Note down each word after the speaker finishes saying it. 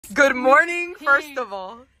Good morning, first of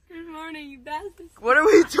all. Good morning. What are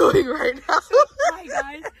we doing right now? Hi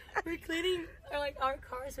guys, we're cleaning our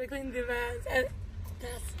cars. We're cleaning the vans, and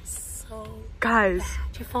that's so. Guys,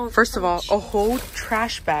 first of all, a whole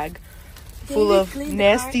trash bag full of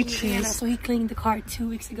nasty cheese. So he cleaned the car 2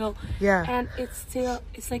 weeks ago. Yeah. And it's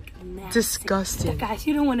like nasty. Disgusting. Guys,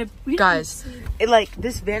 you don't want to. Guys,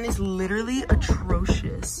 this van is literally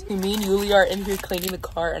atrocious. Me and Yuli are in here cleaning the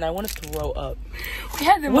car, and I want to throw up.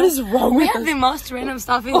 What is wrong with us? We have the most random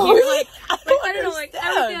stuff in here. I don't know, like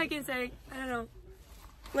everything I can say. I don't know.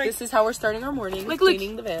 Like, this is how we're starting our morning,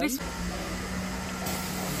 cleaning the van.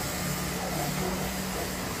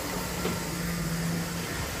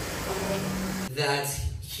 That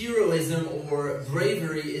heroism or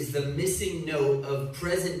bravery is the missing note of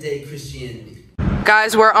present-day Christianity.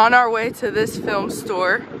 Guys, we're on our way to this film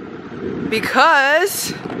store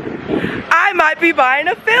because I might be buying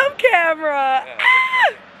a film camera.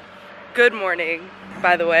 Ah! Good morning,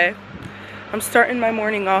 by the way. I'm starting my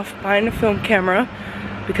morning off buying a film camera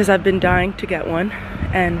because I've been dying to get one,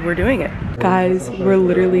 and we're doing it. Guys, we're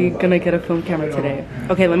literally gonna get a film camera today.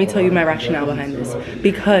 Okay, let me tell you my rationale behind this.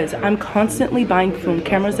 Because I'm constantly buying film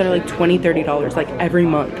cameras that are like $20, $30 like every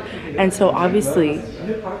month. And so obviously,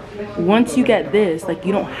 once you get this, like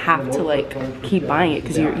you don't have to like keep buying it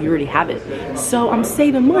because you already have it. So I'm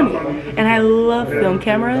saving money. And I love film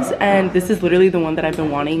cameras, and this is literally the one that I've been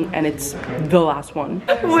wanting, and it's the last one.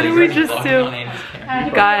 What did we just do?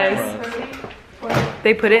 Guys,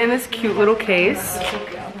 they put it in this cute little case.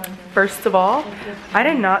 First of all, I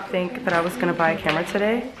did not think that I was gonna buy a camera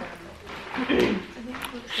today.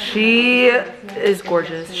 She is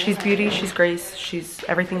gorgeous. She's beauty, she's grace, she's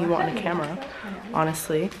everything you want in a camera,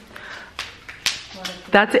 honestly.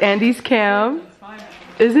 That's Andy's cam.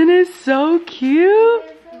 Isn't it so cute?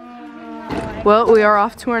 Well, we are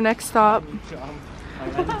off to our next stop.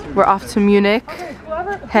 We're off to Munich.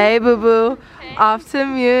 Hey, boo-boo. Off to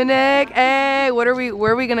Munich. Hey, where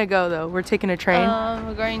are we gonna go though? We're taking a train.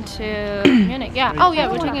 We're going to Munich. Yeah. Oh yeah,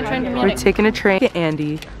 we're taking a train to Munich. We're taking a train. Get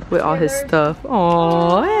Andy with all his stuff.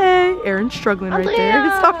 Oh, hey, Aaron's struggling right there.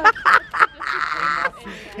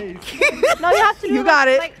 No, you have to. You got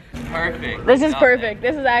it. Like, perfect. This is perfect.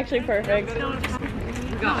 This is actually perfect.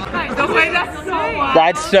 The way that's so wide.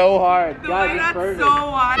 That's so hard. The way that's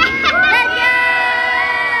so wide.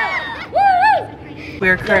 We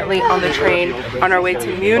are currently on the train on our way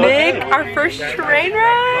to Munich. Our first train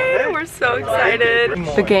ride. We're so excited.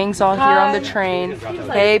 The gang's all here on the train.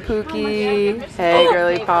 Hey, Pookie. Hey,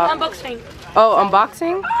 girly pop. Unboxing. Oh,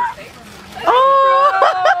 unboxing?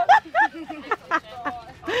 Oh!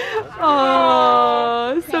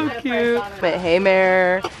 Oh, so cute. But hey,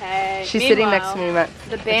 Mare. hey. She's sitting next to me.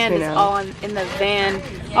 The band is all in the van,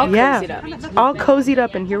 all cozied up. All cozied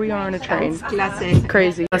up, and here we are on a train. Classic.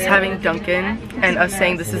 Crazy. Us having Dunkin' and us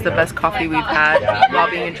saying this is the best coffee we've had while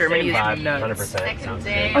being in Germany is nuts.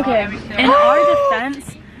 Okay, in our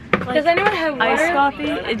defense, Does anyone have water? iced coffee,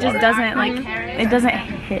 it just doesn't it doesn't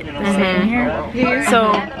hit the same here.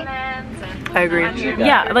 So I agree.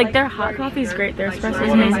 yeah, like their hot coffee is great, their espresso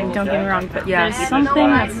is amazing, don't get me wrong, but there's something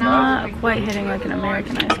that's not quite hitting like an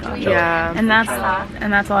American iced coffee. Yeah. And that's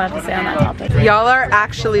all I have to say on that topic. Y'all are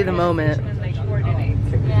actually the moment.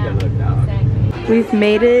 We've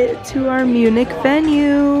made it to our Munich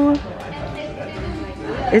venue.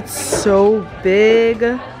 It's so big.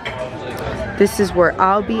 This is where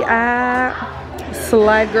I'll be at.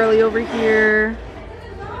 Slide girly over here.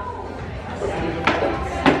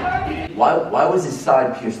 Why was his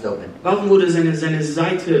side pierced open? Warum wurde seine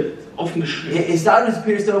Seite offen geschnitten? His side was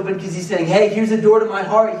pierced open because he's saying, hey, here's a door to my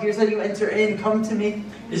heart. Here's how you enter in. Come to me.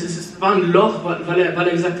 Es war ein Loch, weil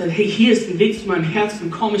er gesagt hat, hey, hier ist ein Weg zu meinem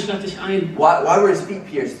Herzen, komm, ich lade dich ein. Why were his feet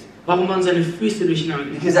pierced? Warum waren seine Füße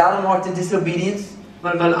durchnagelt? Because Adam walked in disobedience.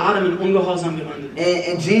 Weil Adam in Ungehorsam gewandelt ist.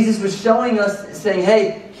 And Jesus was showing us, saying,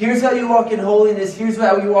 hey, here's how you walk in holiness. Here's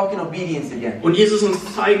how you walk in obedience again. Und Jesus uns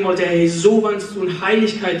zeigen wollte, hey, so wandelst du in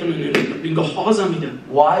Heiligkeit und in Gehorsam wieder.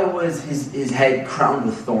 Why was his head crowned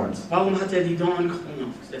with thorns? Warum hat die Dornenkrone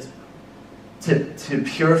aufgesetzt? To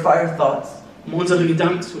purify our thoughts. Unsere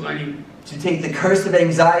Gedanken zu reinigen. To take the curse of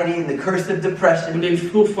anxiety and the curse of depression. Den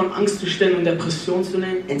Fluch von Angstzuständen und Depression zu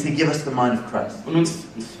nehmen. And to give us the mind of Christ. Und uns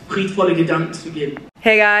friedvolle Gedanken zu geben.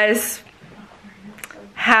 Hey guys,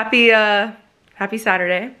 happy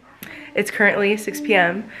Saturday. It's currently 6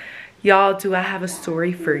 p.m. Y'all, do I have a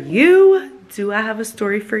story for you? Do I have a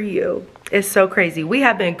story for you? It's so crazy. We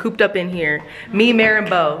have been cooped up in here. Me, Mare, and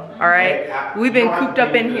Bo, all right? We've been cooped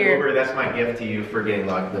up in here. That's my gift to you for getting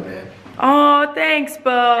locked in the van. Oh, thanks,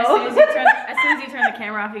 Bo. As soon as you turn the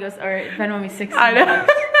camera off, he goes, all right, Ben want me 60. I know.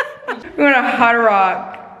 We're gonna hot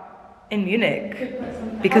rock in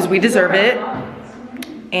Munich because we deserve it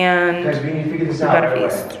and Guys, we need to figure this we out. got a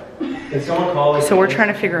feast. Can someone call us? So we're trying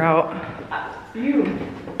to figure out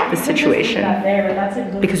the situation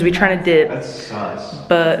because we're trying to dip, That's sus.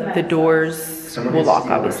 but the doors will lock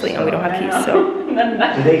obviously and we don't have keys, so.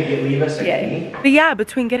 Did they leave us a Yeah. key? But yeah,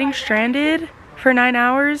 between getting stranded for 9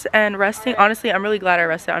 hours and resting, honestly, I'm really glad I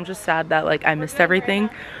rested. I'm just sad that like I missed everything,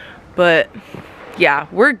 but yeah,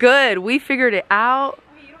 we're good. We figured it out.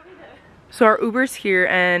 So our Uber's here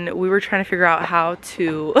and we were trying to figure out how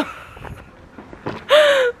to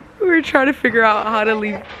we were trying to figure out how to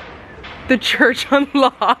leave the church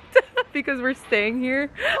unlocked because we're staying here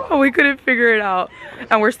and we couldn't figure it out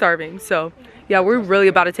and we're starving. So yeah, we're really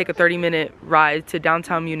about to take a 30-minute ride to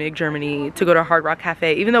downtown Munich, Germany to go to Hard Rock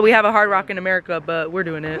Cafe, even though we have a Hard Rock in America, but we're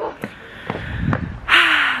doing it.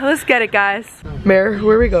 Let's get it, guys. Mare,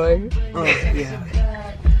 where are we going? Oh, yeah.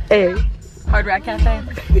 Hey. Hard Rock Cafe.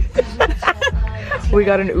 We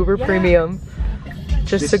got an Uber Premium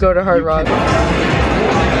just to go to Hard Rock.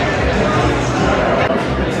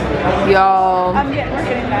 Y'all. We're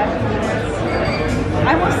getting back.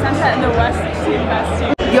 I almost sent that in the West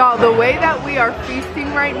too. Y'all, the way that we are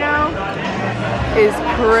feasting right now is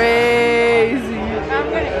crazy. I'm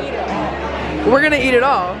gonna eat it all. We're gonna eat it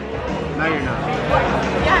all. No, you're not.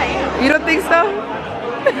 Yeah, I am. You don't think so?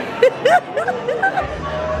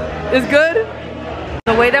 It's good?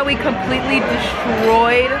 The way that we completely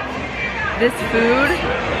destroyed this food,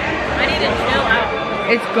 I need to chill out.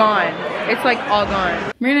 it's gone. It's like all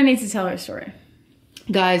gone. Marina needs to tell her story.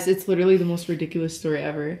 Guys, it's literally the most ridiculous story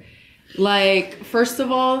ever. Like, first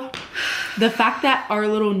of all, the fact that our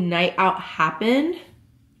little night out happened.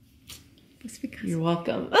 It's because You're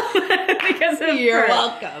welcome. because of You're her.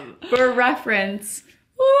 welcome. For reference,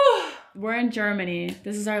 we're in Germany.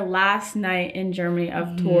 This is our last night in Germany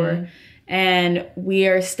of tour. And we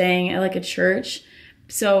are staying at like a church.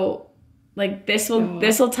 So like this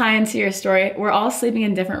will tie into your story. We're all sleeping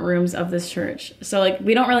in different rooms of this church. So like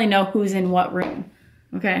we don't really know who's in what room.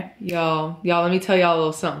 Okay. Y'all, let me tell y'all a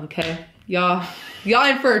little something, okay? Y'all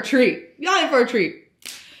in for a treat. Y'all in for a treat.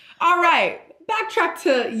 All right, backtrack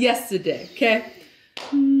to yesterday, okay?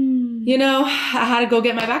 You know, I had to go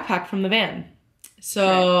get my backpack from the van.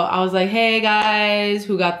 So I was like, hey guys,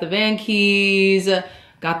 who got the van keys?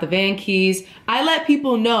 Got the van keys. I let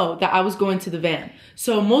people know that I was going to the van.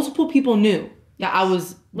 So multiple people knew that I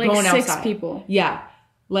was Like going outside. 6 people. Yeah.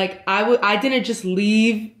 Like I didn't just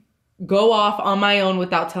go off on my own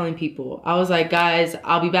without telling people. I was like, guys,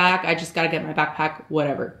 I'll be back. I just gotta get my backpack,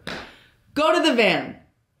 whatever. Go to the van,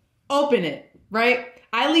 open it, right?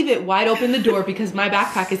 I leave it wide open the door because my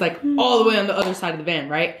backpack is like all the way on the other side of the van,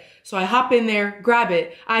 right? So I hop in there, grab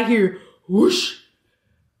it. I hear whoosh.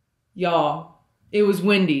 Y'all, it was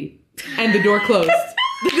windy and the door closed.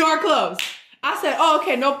 The door closed. I said, oh,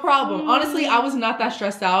 okay, no problem. Honestly, I was not that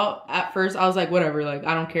stressed out at first. I was like, whatever, like,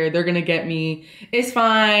 I don't care. They're gonna get me. It's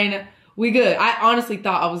fine. We good. I honestly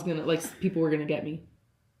thought I was gonna, like, people were gonna get me.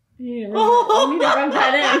 You need to rub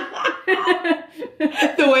that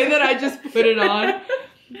in. The way that I just put it on.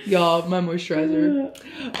 Y'all, my moisturizer.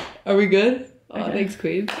 Are we good? Oh, thanks,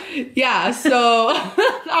 queen. Yeah, so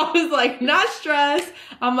I was like, not stressed.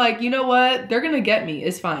 I'm like, you know what? They're gonna get me.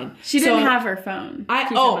 It's fine. She didn't have her phone.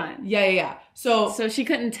 Keep in mind. Yeah. So she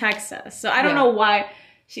couldn't text us. So I don't know why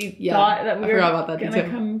she thought that we were forgot about that gonna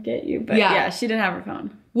too. come get you. But yeah, she didn't have her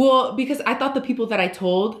phone. well, because I thought the people that I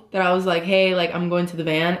told that I was like, hey, like I'm going to the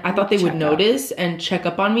van, I thought they would notice and check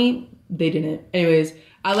up on me. They didn't. Anyways,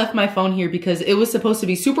 I left my phone here because it was supposed to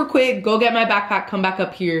be super quick. Go get my backpack, come back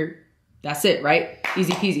up here. That's it, right?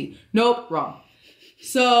 Easy peasy. Nope, wrong.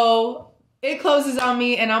 So it closes on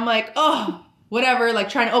me and I'm like, oh, whatever. Like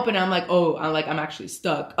trying to open it. I'm like, oh, I'm actually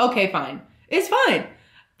stuck. Okay, fine. It's fine.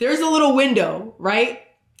 There's a little window, right?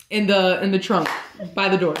 In the trunk by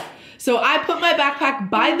the door. So I put my backpack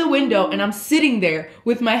by the window and I'm sitting there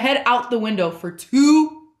with my head out the window for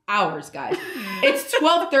 2 hours, guys. It's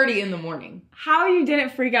 12:30 in the morning. How you didn't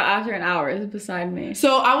freak out after an hour is beside me.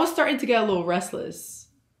 So I was starting to get a little restless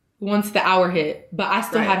once the hour hit, but I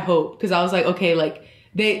still had hope because I was like, okay, like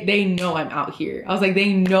they know I'm out here. I was like,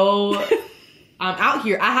 they know I'm out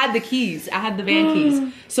here. I had the keys. I had the van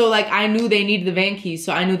keys. So like I knew they needed the van keys,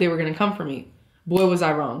 so I knew they were gonna come for me. Boy, was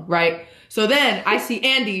I wrong, right? So then I see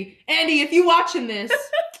Andy. Andy, if you watching this,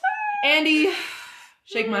 Andy,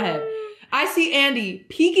 shake my head. I see Andy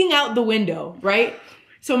peeking out the window, right?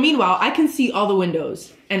 So meanwhile, I can see all the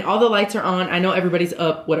windows and all the lights are on. I know everybody's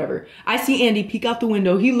up, whatever. I see Andy peek out the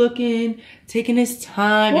window. He looking, taking his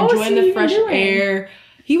time, enjoying the fresh air.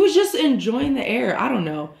 He was just enjoying the air. I don't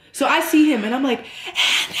know. So I see him and I'm like,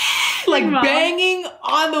 Andy. like Mom. banging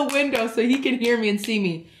on the window so he can hear me and see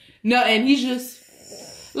me. No, and he's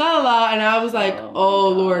just la la la, and I was like, oh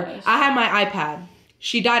Lord. I had my iPad.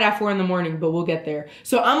 She died at 4 a.m, but we'll get there.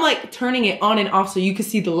 So I'm like turning it on and off so you can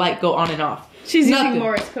see the light go on and off. She's Nothing. using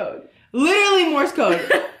Morse code. Literally Morse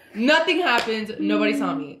code. Nothing happened. Nobody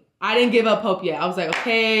saw me. I didn't give up hope yet. I was like,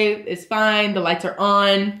 okay, it's fine. The lights are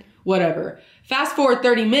on. Whatever. Fast forward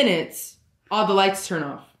 30 minutes, all the lights turn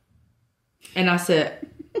off. And I said,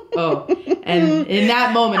 oh. And in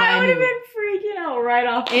that moment, I I would knew. have been freaking out right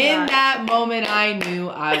off the In bat. that moment, I knew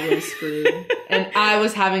I was screwed. And I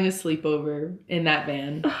was having a sleepover in that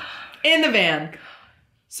van. In the van.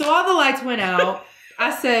 So all the lights went out.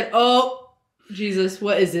 I said, oh, Jesus,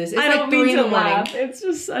 what is this? It's I like don't 3 mean in to the morning. laugh. It's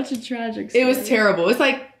just such a tragic story. It was terrible. It's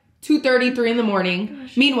like 2:30, 3 in the morning.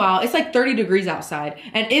 Meanwhile, it's like 30 degrees outside.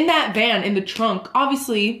 And in that van, in the trunk,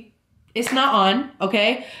 obviously, it's not on,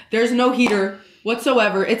 okay? There's no heater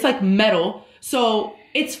whatsoever. It's like metal. So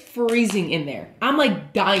it's freezing in there. I'm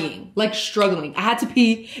like dying, like struggling. I had to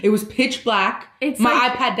pee. It was pitch black. My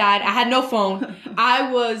iPad died. I had no phone.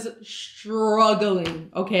 I was struggling,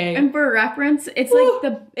 okay? And for reference, it's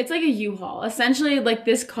like a U-Haul. Essentially, like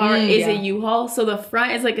this car is a U-Haul. So the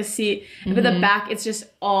front is like a seat, but the back it's just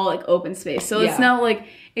all like open space. So it's not like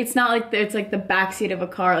it's like the back seat of a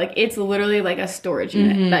car. Like it's literally like a storage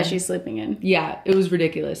unit that she's sleeping in. Yeah, it was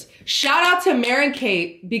ridiculous. Shout out to Mare and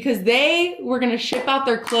Kate because they were gonna ship out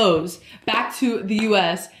their clothes back to the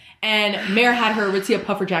US. And Mare had her Aritzia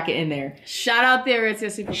puffer jacket in there. Shout out the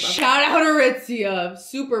Aritzia Super Puff. Shout out Aritzia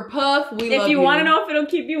Super Puff. We love you. If you want to know if it'll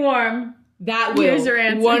keep you warm, that will. Here's your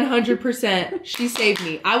answer. 100%. She saved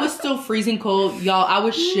me. I was still freezing cold, y'all. I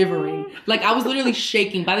was shivering. Like I was literally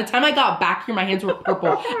shaking. By the time I got back here, my hands were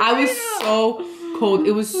purple. I was so cold.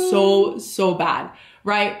 It was so bad.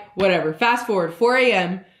 Right? Whatever. Fast forward. 4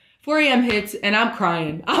 a.m. 4 a.m. hits and I'm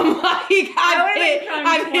crying. I'm like,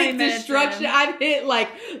 I've hit destruction. I've hit like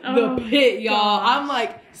the pit, y'all. I'm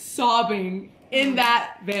like sobbing in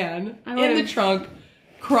that van, in the trunk,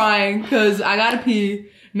 crying because I gotta pee.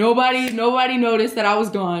 Nobody noticed that I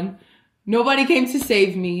was gone. Nobody came to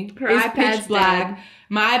save me. It's pitch black. Dead.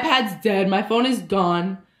 My iPad's dead. My phone is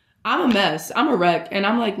gone. I'm a mess. I'm a wreck. And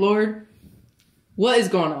I'm like, Lord, what is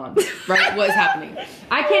going on? Right? What is happening?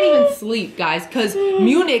 I can't even sleep, guys, because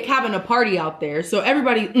Munich having a party out there. So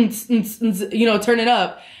everybody, turn it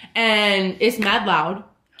up. And it's mad loud.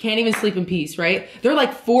 Can't even sleep in peace, right? There are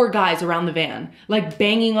like 4 guys around the van, like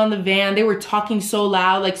banging on the van. They were talking so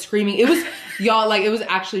loud, like screaming. It was, y'all, like it was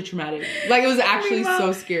actually traumatic. Like it was actually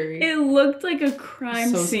so scary. It looked like a crime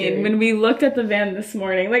scene scary. when we looked at the van this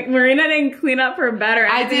morning. Like Marina didn't clean up her bed or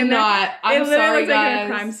anything. I did not. I'm sorry, looked guys. like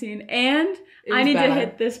a crime scene. And It I was need bad. to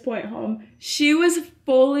hit this point home. She was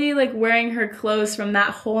fully like wearing her clothes from that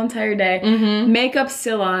whole entire day. Makeup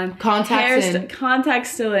still on. Contacts in.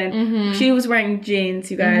 Contacts still in. She was wearing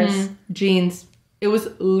jeans, you guys. Jeans. It was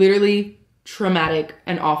literally traumatic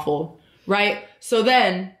and awful, right? So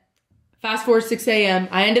then, fast forward 6 a.m.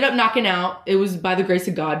 I ended up knocking out. It was by the grace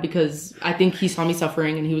of God because I think he saw me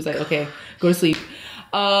suffering and he was like, okay, go to sleep.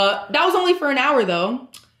 That was only for an hour though.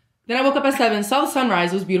 Then I woke up at 7, saw the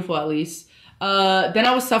sunrise. It was beautiful at least. Then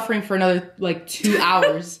I was suffering for another like 2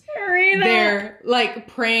 hours. Marina. There, like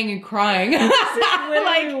praying and crying.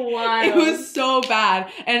 Like wild. It was so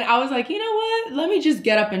bad. And I was like, you know what? Let me just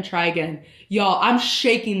get up and try again. Y'all, I'm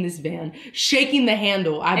shaking this van. Shaking the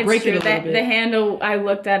handle. I break it a little bit. The handle, I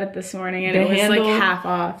looked at it this morning and it was like half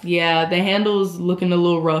off. Yeah, the handle's looking a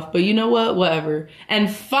little rough. But you know what? Whatever.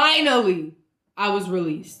 And finally, I was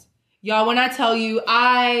released. Y'all, when I tell you,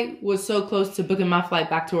 I was so close to booking my flight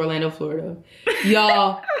back to Orlando, Florida.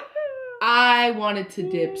 Y'all, I wanted to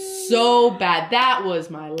dip so bad. That was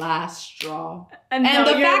my last straw. And the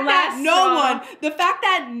fact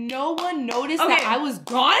that no one noticed that I was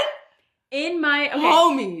gone?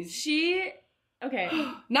 Homies.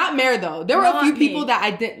 Not Mare though. There were a few people that I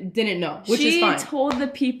didn't know, which is fine. She told the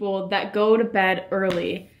people that go to bed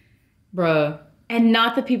early. Bruh. And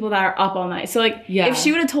not the people that are up all night. So, like, if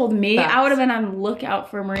she would have told me, I would have been on the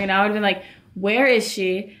lookout for Marina. I would have been like, where is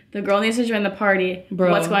she? The girl needs to join the party.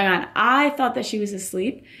 Bro. What's going on? I thought that she was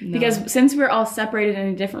asleep. No. Because since we were all separated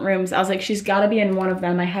in different rooms, I was like, she's got to be in one of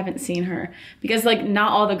them. I haven't seen her. Because, like,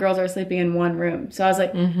 not all the girls are sleeping in one room. So I was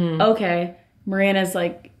like, okay, Marina's,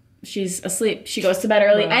 like, she's asleep. She goes to bed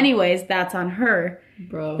early anyways. That's on her.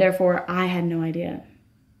 Bro. Therefore, I had no idea.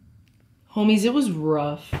 Homies, it was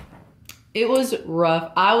rough. It was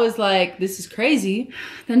rough. I was like, this is crazy.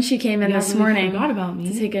 Then she came in this morning forgot about me.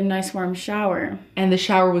 to take a nice warm shower. And the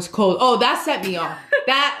shower was cold. Oh, that set me off.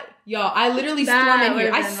 Y'all, I literally storm in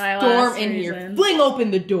here. I storm in here, fling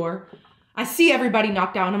open the door. I see everybody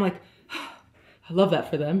knocked out, and I'm like, I love that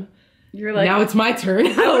for them. You're like, now it's my turn. I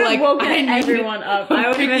would like, have woken I need everyone up. I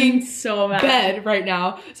would have been so mad. Bed right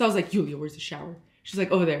now. So I was like, Yulia, where's the shower? She's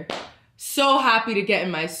like, over there. So happy to get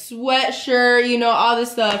in my sweatshirt, you know, all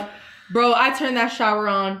this stuff. Bro, I turned that shower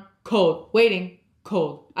on. Cold. Waiting.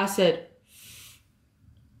 Cold. I said,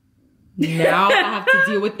 now I have to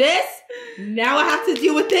deal with this. Now I have to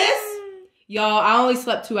deal with this. Y'all, I only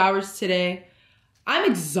slept 2 hours today. I'm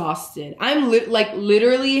exhausted. I'm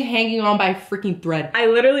literally hanging on by a freaking thread.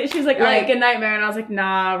 She's like, all right, good night, Marina. And I was like,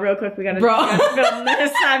 nah, real quick, we gotta film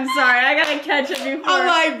this. I'm sorry, I gotta catch it before. I'm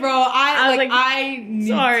like, bro, I need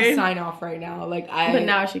to sign off right now. But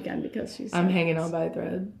now she can because I'm hanging on by a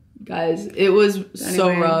thread. Guys, it was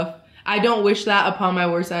so rough. I don't wish that upon my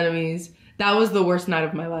worst enemies. That was the worst night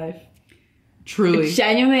of my life. Truly.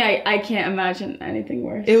 Genuinely, I can't imagine anything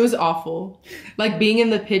worse. It was awful. Like being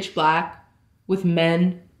in the pitch black with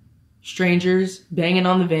men, strangers, banging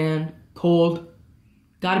on the van, cold.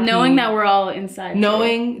 Knowing that we're all inside.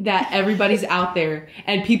 Knowing that everybody's out there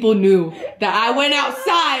and people knew that I went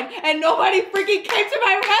outside and nobody freaking came to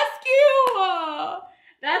my rescue.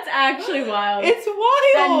 That's actually wild. It's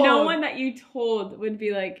wild. That no one that you told would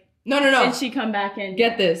be like, no. Did she come back in?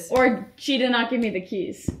 Get this. Or she did not give me the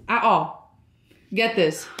keys. At all. Get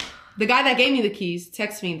this. The guy that gave me the keys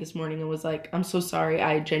texted me this morning and was like, I'm so sorry,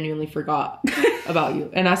 I genuinely forgot about you.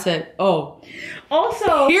 And I said, oh.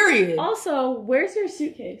 Also. Period. Also, where's your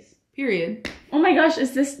suitcase? Period. Oh my gosh,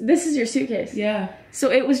 this is your suitcase? Yeah.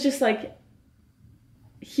 So it was just like,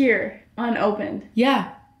 here, unopened.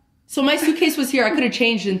 Yeah. So my suitcase was here. I could have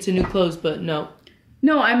changed into new clothes, but no.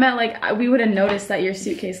 No, I meant like we would have noticed that your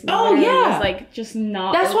suitcase was like just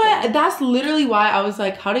not open. That's literally why I was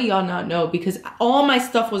like, how do y'all not know? Because all my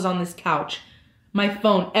stuff was on this couch. My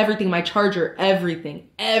phone, everything, my charger, everything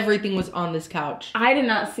was on this couch. I did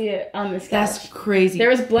not see it on this couch. That's crazy. There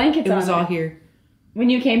was blankets on it. It was all here. When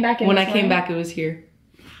you came back in When I came back, it was here.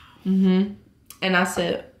 Mm-hmm. And I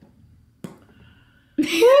said,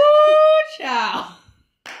 woo, child.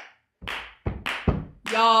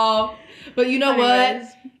 Y'all. But you know what?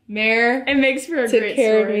 Mare it makes for a took great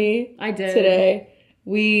care story. of me. I did. Today.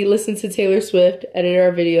 We listened to Taylor Swift, edited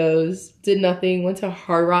our videos, did nothing, went to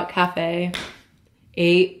Hard Rock Cafe,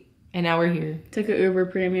 ate, and now we're here. Took an Uber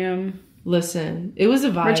Premium. Listen, it was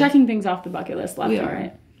a vibe. We're checking things off the bucket list left and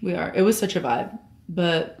right. We are. It was such a vibe.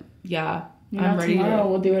 But yeah, I'm ready. Tomorrow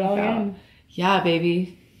we'll do it all again. Yeah,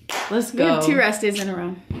 baby. Let's go. We have 2 rest days in a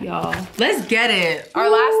row. Y'all. Let's get it. Our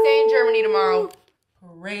last day in Germany tomorrow.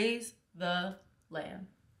 Praise the Lamb.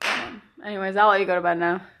 Anyways, I'll let you go to bed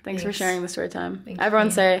now. Thanks for sharing the story time.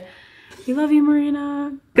 Everyone say, we love you,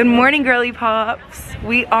 Marina. Good morning, girly pops.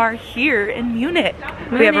 We are here in Munich.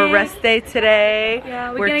 We have a rest day today.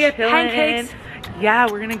 Yeah, we're gonna get pancakes. Yeah,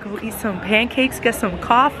 we're gonna go eat some pancakes, get some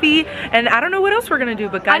coffee, and I don't know what else we're gonna do,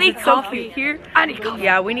 but guys, it's so cute here. I need coffee.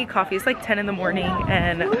 Yeah, we need coffee. It's like 10 in the morning,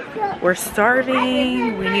 and we're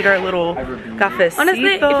starving. We need our little cafecito.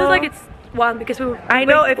 Honestly, it feels like it's 1 because we were. I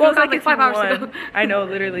know, it feels like it's 5 hours 1. ago. I know,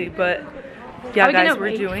 literally, but yeah, guys,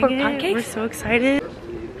 we're doing it. Pancakes? We're so excited.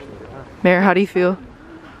 Mare, how do you feel?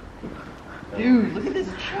 Dude, look at this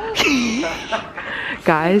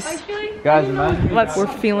Guys, imagine. we're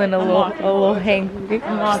feeling a little hangry,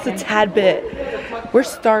 just a tad bit. We're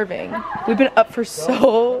starving. We've been up for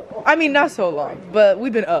not so long, but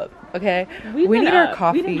we've been up, okay? We need our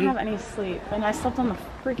coffee. We didn't have any sleep, and I slept on the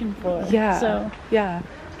freaking floor. Yeah. So, yeah.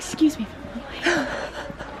 excuse me.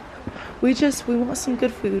 We want some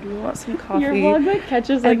good food. We want some coffee. Your vlog like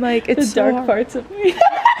catches like it's the so dark hard. parts of me.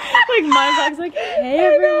 Like my vlog's like, hey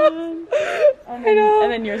everyone. I know.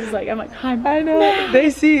 And then yours is like, I'm like, hi. I know. They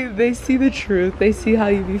see the truth. They see how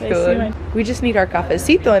you be feeling. We just need our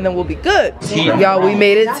cafecito and then we'll be good. Y'all, we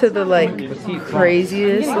made it to the like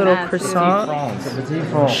craziest little croissant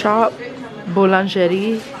shop.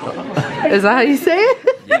 Boulangerie. Is that how you say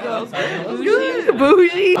it?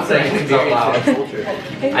 Bougie.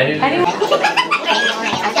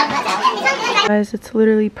 Guys, it's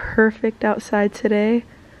literally perfect outside today.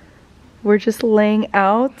 We're just laying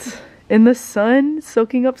out in the sun,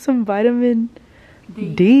 soaking up some vitamin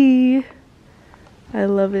D. I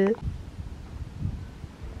love it.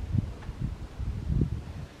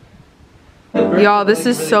 Y'all, this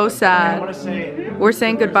is so sad. We're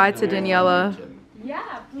saying goodbye to Daniela.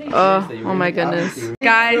 Oh my goodness.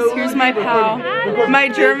 Guys, here's my pal. My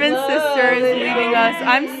German sister is leaving us.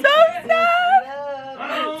 I'm so sad.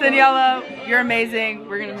 Daniela, you're amazing.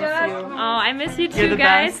 We're gonna miss you. Oh, I miss you You're too, the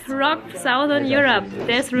guys. best. Rock Southern Europe.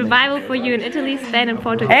 There's revival for you in Italy, Spain, and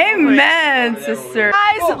Portugal. Amen, sister.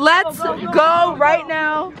 Guys, let's go right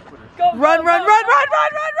now. Run, run, run, run, run,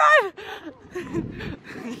 run, run.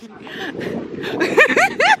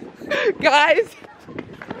 Guys.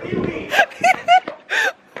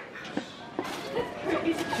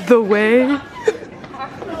 The way.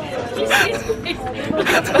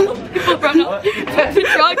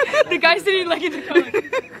 The guy sitting like in the corner.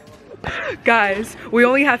 Guys, we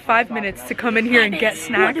only have 5 minutes to come in here and get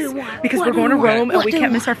snacks because we're going to Rome and we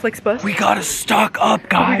can't miss our Flix bus. We gotta stock up,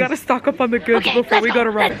 guys. We gotta stock up on the goods before we go to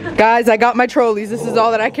Rome. Guys, I got my trolleys. This is all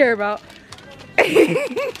that I care about.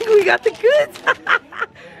 We got the goods.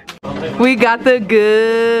 We got the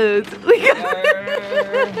goods.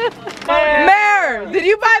 Mare, did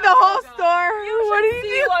you buy the whole store? What did you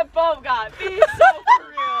do? What Bob got. Be so for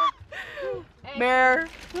real. Mare,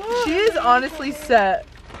 she is honestly set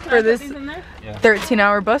for this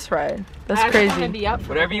 13-hour bus ride. That's crazy.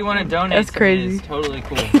 Whatever you want to donate. That's crazy. Is totally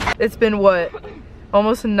cool. It's been what?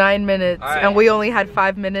 Almost 9 minutes, right. and we only had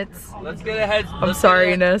 5 minutes. Let's get ahead. I'm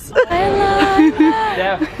sorry, Inez.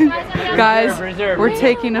 Guys, we're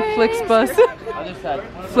taking a Flix bus.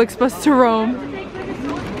 Flix bus to Rome.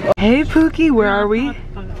 Hey Pookie, where are we?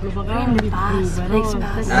 In the bus, Flix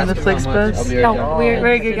bus. On the Flix bus? No, we're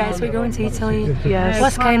very good, guys. We're going to Italy. Yes.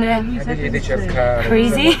 What's kind of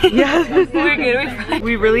crazy? Yeah. We're good. We're fine.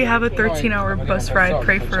 We really have a 13-hour bus ride.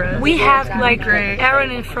 Pray for us. We have like Aaron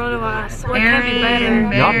in front of us. What can be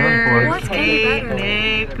better? What can be better?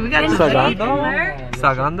 Nick, we got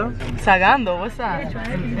Sagando? Sagando, what's that?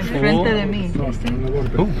 Enfrente de mí.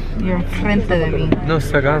 Who? You're enfrente de mí. No,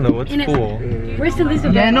 Sagando. What's cool? Where's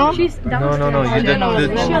Elizabeth? Leno?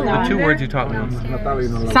 No. The 2 words you taught me.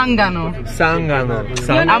 Sangano. Sangano.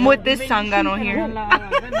 I'm with this Sangano here.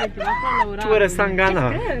 Tú eres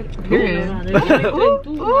Sangana. Period.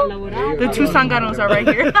 The 2 Sanganos are right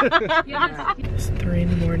here. It's 3 in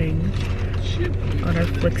the morning on our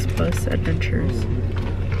Flix bus adventures.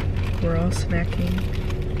 We're all snacking.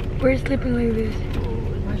 We're sleeping like this.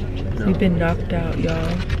 We've been knocked out,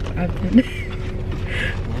 y'all. I've been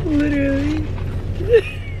literally.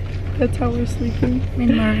 That's how we're sleeping.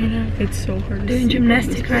 In Marina. It's so hard to doing sleep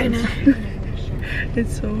gymnastics right now.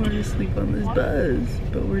 It's so hard to sleep on this bus,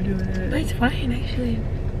 but we're doing it. But it's fine, actually.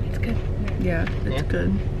 It's good. Yeah, it's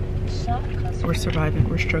good. We're surviving.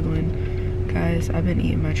 We're struggling. Guys, I've been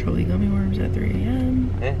eating my trolley gummy worms at 3 a.m.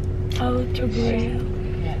 Oh, too good.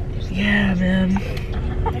 Yeah, man.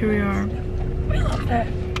 Here we are. We love that.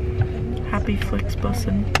 Happy Flix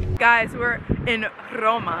bussin'. Guys, we're in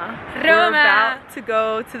Roma. We're Roma. about to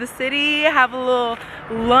go to the city, have a little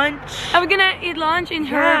lunch. I'm gonna eat lunch in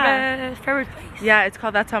her favorite place. Yeah, it's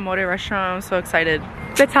called That's Amore restaurant. I'm so excited.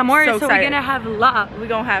 That's Amore, so excited. we're gonna have love. We're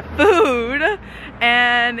gonna have food.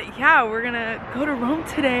 And yeah, we're gonna go to Rome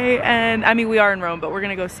today. And I mean, we are in Rome, but we're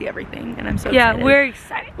gonna go see everything. And I'm so excited. Yeah, we're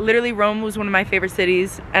excited. Literally, Rome was one of my favorite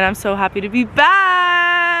cities. And I'm so happy to be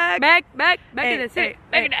back. Back in the city.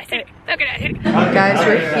 Back in the city. Guys,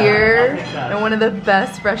 we're here in one of the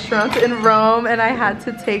best restaurants in Rome, and I had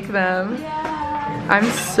to take them. I'm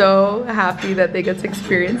so happy that they get to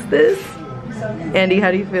experience this. Andy,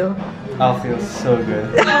 how do you feel? I feel so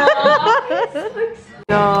good.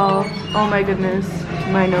 Y'all, oh my goodness,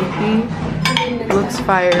 my gnocchi looks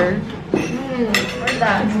fire. Where's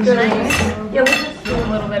that? Nice. Yeah, we'll just do a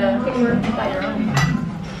little bit of fire on.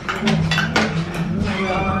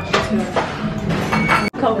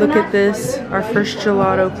 Look at this, our first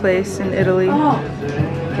gelato place in Italy.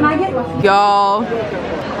 Can I get one? Y'all,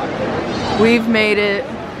 we've made it.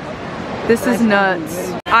 This is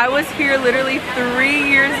nuts. I was here literally 3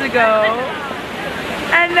 years ago,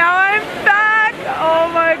 and now I'm back. Oh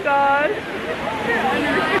my god.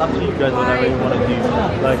 Up to you guys, whatever you want to do.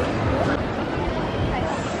 Like.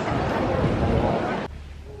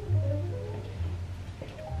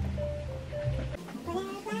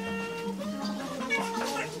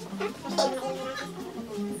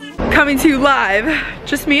 Coming to you live,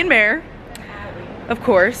 just me and Mare, of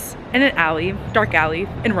course, in an alley, dark alley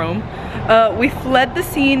in Rome. We fled the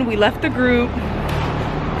scene, we left the group.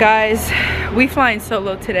 Guys, we flying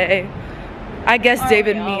solo today. I guess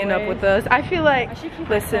David meeting up with us. I feel like,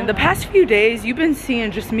 listen, the past few days you've been seeing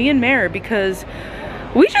just me and Mare because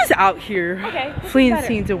we just out here fleeing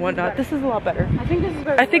scenes and whatnot. This is a lot better. I think this is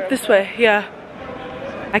better. I think this way, yeah.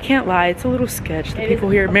 I can't lie, it's a little sketch. The people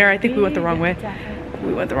here, Mare, I think we went the wrong way.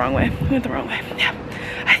 We went the wrong way. We went the wrong way. Yeah.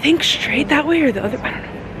 I think straight that way or the other. I don't know.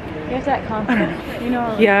 You have that confidence. You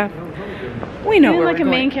know. Yeah. We know You're where like we're a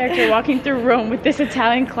main going. character walking through Rome with this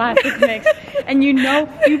Italian classic mix, and you know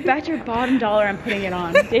you bet your bottom dollar I'm putting it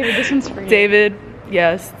on. David, this one's for you. David,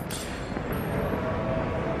 yes.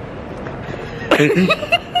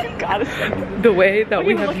 the way that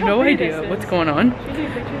we have no idea what's going on.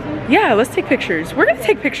 Yeah, let's take pictures. We're gonna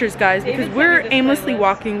take pictures, guys, because we're aimlessly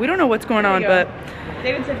walking. We don't know what's going on, but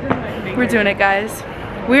we're doing it, guys.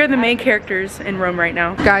 We are the main characters in Rome right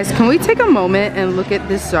now. Guys, can we take a moment and look at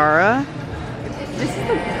this Zara?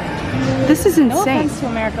 This is insane. No offense to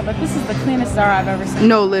America, but this is the cleanest Zara I've ever seen.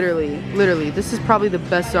 No, literally. This is probably the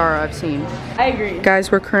best Zara I've seen. I agree.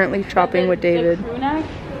 Guys, we're currently shopping with David.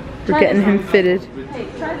 We're getting him fitted. Hey,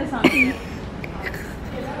 try this on.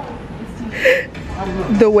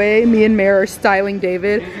 The way me and Mare are styling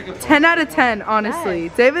David, 10 out of 10, honestly.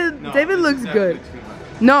 David looks good.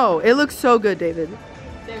 No, it looks so good, David.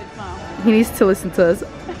 David, smile. He needs to listen to us.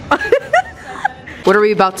 What are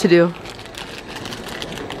we about to do?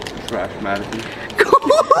 Trash Madison.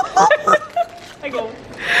 I go,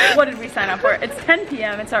 what did we sign up for? It's 10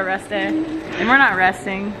 p.m. It's our rest day, and we're not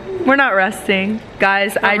resting. We're not resting.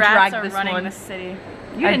 Guys, I dragged this running one. the city.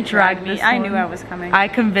 You didn't drag me. I knew I was coming. I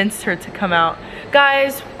convinced her to come out.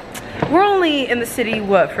 Guys, we're only in the city,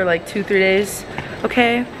 what, for like 2-3 days,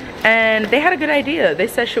 okay? And they had a good idea. They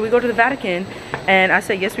said, should we go to the Vatican? And I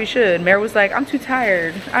said, yes, we should. Mare was like, I'm too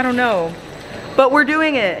tired. I don't know. But we're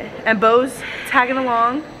doing it. And Bo's tagging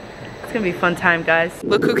along. It's gonna be a fun time, guys.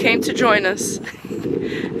 Look who came to join us.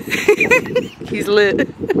 He's lit.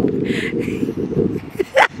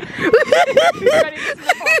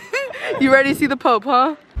 You ready to see the Pope,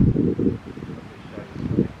 huh?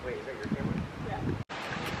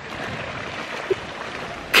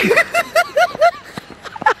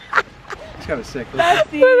 It's kind of sick.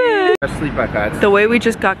 Sleep the way we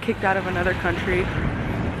just got kicked out of another country.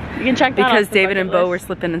 You can check that because off the David and bucket Bo were list.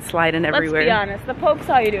 slipping and sliding everywhere. Let's be honest, the Pope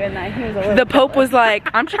saw you doing that. He was a little The Pope was like,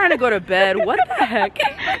 I'm trying to go to bed. What the heck?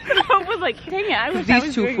 The Pope was like, dang it, I wish I was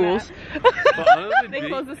These two doing fools. that. They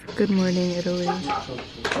closed this. Good morning, Italy.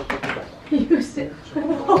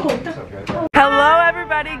 Hello,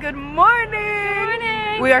 everybody. Good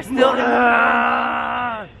morning. We are still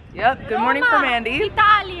Yep, good morning from Andy.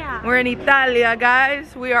 Italia. We're in Italia,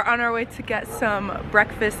 guys. We are on our way to get some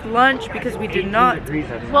breakfast lunch because we did not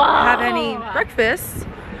have any breakfast.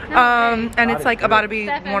 And it's like about to be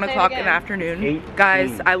 1 o'clock in the afternoon.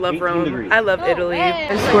 Guys, I love Rome. I love Italy.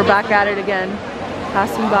 We're back at it again.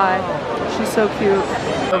 Passing by. She's so cute.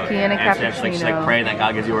 Oki and a cappuccino. Just like pray that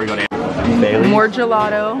God gives you where to go to. More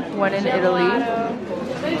gelato, one in Italy.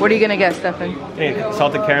 What are you gonna get, Stefan? Hey,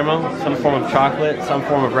 salted caramel, some form of chocolate, some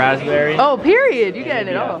form of raspberry. Oh, period. You getting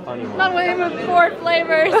it all. Not with 4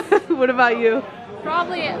 flavors. What about you?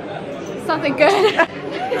 Probably something good.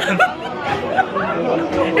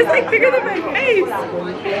 It's like bigger than my face.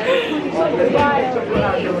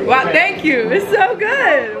 Wow, thank you. It's so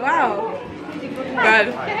good. Wow.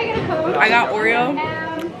 Guys, I got Oreo,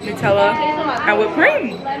 Nutella, and whipped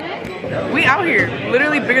cream. We out here,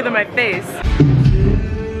 literally bigger than my face.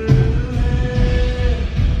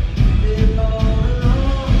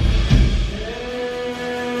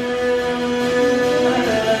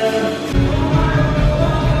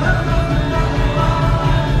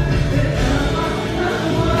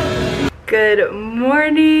 Good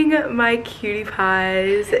morning, my cutie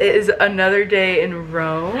pies. It is another day in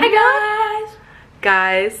Rome. Hi guys!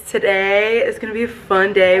 Guys, today is gonna be a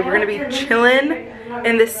fun day. We're gonna be chilling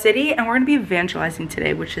in the city and we're gonna be evangelizing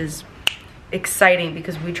today, which is exciting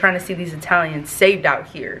because we're trying to see these Italians saved out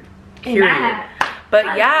here, period.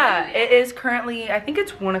 But yeah, it is currently, I think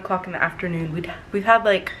it's 1 o'clock in the afternoon. We've had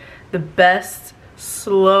like the best,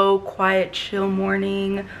 slow, quiet, chill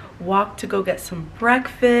morning. Walk to go get some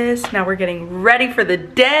breakfast. Now we're getting ready for the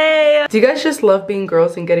day. Do you guys just love being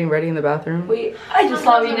girls and getting ready in the bathroom? I just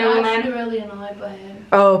love being a woman. Really annoyed by him.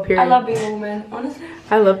 Oh, period. I love being a woman, honestly.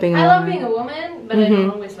 I love being a I woman. love being a woman, but I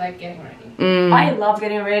don't always like getting ready. I love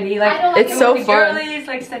getting ready. Like, I don't like It's so the fun. girlies,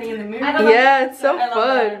 like standing in the mirror. I don't like Yeah, it's so I love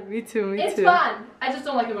fun. that. Me too, me It's too. fun. I just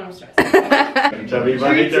don't like it when I'm stressed. Chubby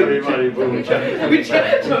bunny, chubby bunny, boom, chubby bunny,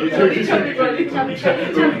 chubby bunny, chubby bunny, chubby bunny,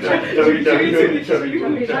 chubby bunny, chubby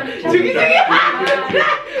bunny, chubby bunny.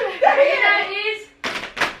 Marina is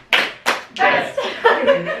best. I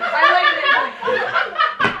like that.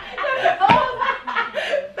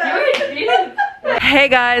 Hey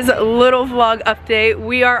guys, little vlog update.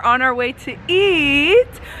 We are on our way to eat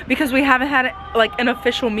because we haven't had like an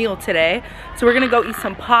official meal today. So we're gonna go eat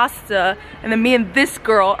some pasta and then me and this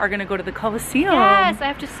girl are gonna go to the Colosseum. Yes, I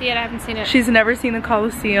have to see it. I haven't seen it. She's never seen the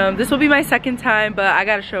Colosseum. This will be my second time, but I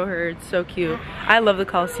gotta show her. It's so cute. I love the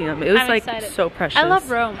Colosseum. It was I'm like excited. so precious. I love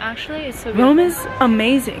Rome, actually. It's so beautiful. Rome is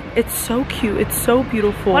amazing. It's so cute. It's so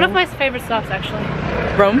beautiful. one of my favorite stops, actually.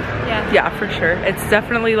 Rome? Yeah. Yeah, for sure. It's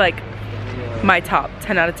definitely like my top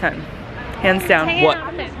 10 out of 10. Hands down. What?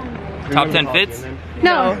 Top 10 fits?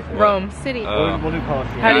 No, Rome. city. We'll How do you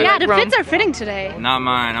Yeah, like the Rome? fits are fitting today. Not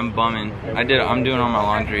mine. I'm bumming. I'm doing all my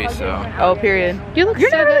laundry, so Oh, period. You look You're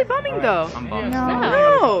so not really good. bumming though. I'm bumming.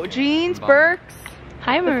 No, jeans, Birks.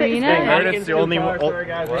 Hi, Marina. Meredith's the only one.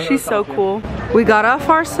 She's so cool. We got off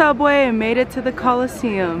our subway and made it to the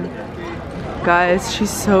Coliseum. Guys, she's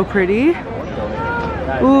so pretty.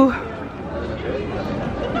 Ooh.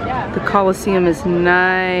 The Coliseum is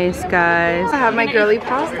nice, guys. I have my girly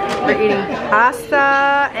pasta. They're eating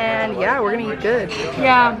pasta, and yeah, we're gonna eat good.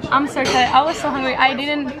 Yeah, I'm so excited. I was so hungry. I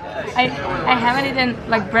haven't eaten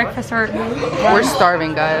like breakfast or We're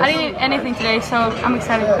starving, I guys. didn't eat anything today, so I'm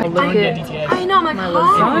excited. Look at I know, I'm like,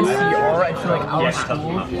 oh. I feel like our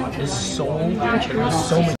school is so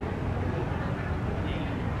much.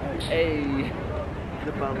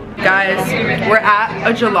 Guys, we're at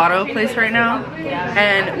a gelato place right now,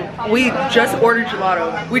 and we just ordered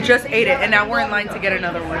gelato. We just ate it, and now we're in line to get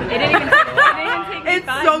another one. It didn't even take me It's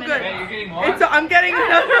 5 so minutes. good. I'm getting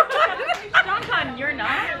another one. John, you're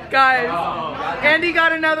not? Guys, Andy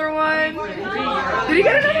got another one. Did he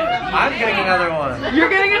get another one? I'm getting another one. You're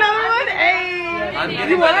getting another one? Hey!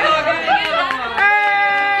 You want it?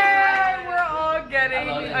 Hey! We're all getting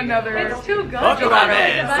another. It's too good. Otra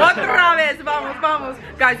vez, vamos, vamos.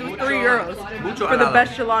 Guys, it was €3 for the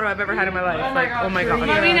best gelato I've ever had in my life. Like, oh my god.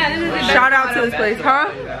 Marina, this is the Shout out to this place,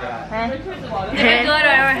 huh? best gelato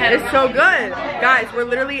I ever had. It's so good. Guys, we're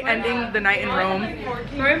literally ending the night in Rome.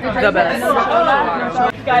 The best.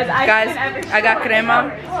 Guys, I got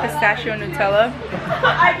crema, pistachio, Nutella.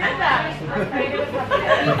 I did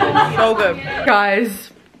that. So good.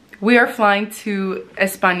 Guys, we are flying to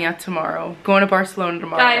España tomorrow. Going to Barcelona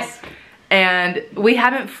tomorrow. Guys. And we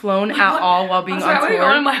haven't flown at all while being on tour.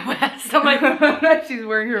 I'm my vest. I'm like, she's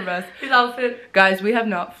wearing her vest. his outfit. Guys, we have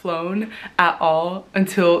not flown at all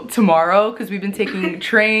until tomorrow because we've been taking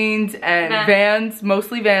trains and vans,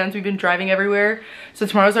 mostly vans. We've been driving everywhere. So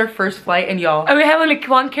tomorrow's our first flight, and y'all. And we have like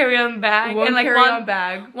one carry-on bag and like carry-on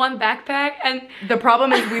bag. one backpack, and the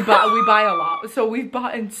problem is we buy a lot. So we've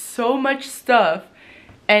bought in so much stuff,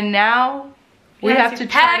 and now we have to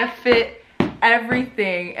try to fit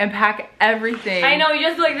everything and pack everything. I know, you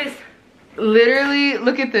just do like this. Literally,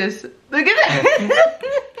 look at this. Look at this.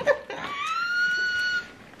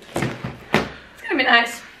 It's gonna be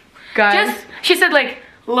nice. Guys, She said like,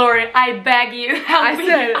 Lord, I beg you, help me.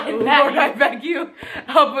 Lord, I beg you,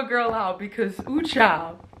 help a girl out because ooh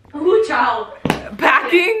child. Ooh, child.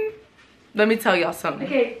 Packing, let me tell y'all something.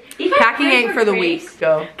 Okay. Packing ain't for the weak,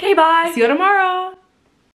 go. Okay, bye. See you tomorrow.